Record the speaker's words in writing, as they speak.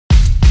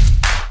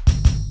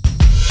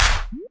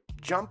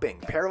Jumping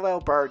parallel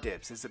bar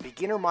dips is a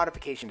beginner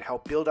modification to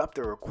help build up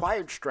the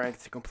required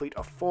strength to complete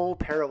a full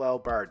parallel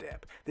bar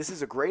dip. This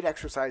is a great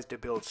exercise to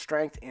build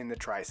strength in the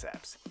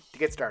triceps. To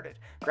get started,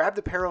 grab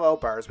the parallel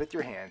bars with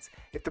your hands.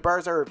 If the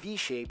bars are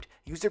V-shaped,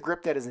 use a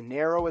grip that is as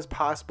narrow as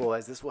possible,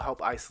 as this will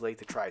help isolate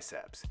the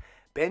triceps.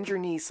 Bend your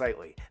knees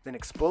slightly, then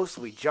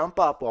explosively jump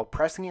up while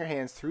pressing your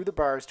hands through the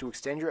bars to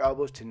extend your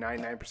elbows to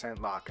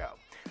 99% lockout.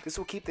 This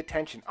will keep the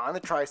tension on the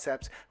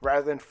triceps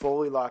rather than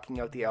fully locking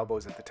out the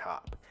elbows at the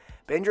top.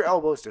 Bend your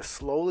elbows to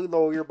slowly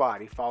lower your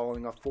body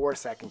following a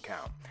 4-second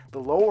count. The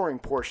lowering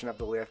portion of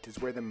the lift is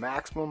where the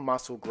maximum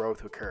muscle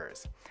growth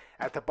occurs.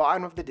 At the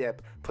bottom of the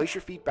dip, place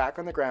your feet back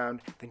on the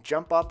ground, then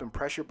jump up and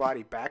press your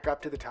body back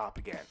up to the top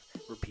again.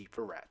 Repeat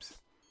for reps.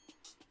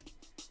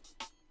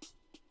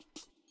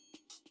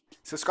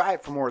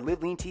 Subscribe for more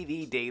Live Lean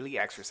TV daily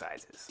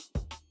exercises.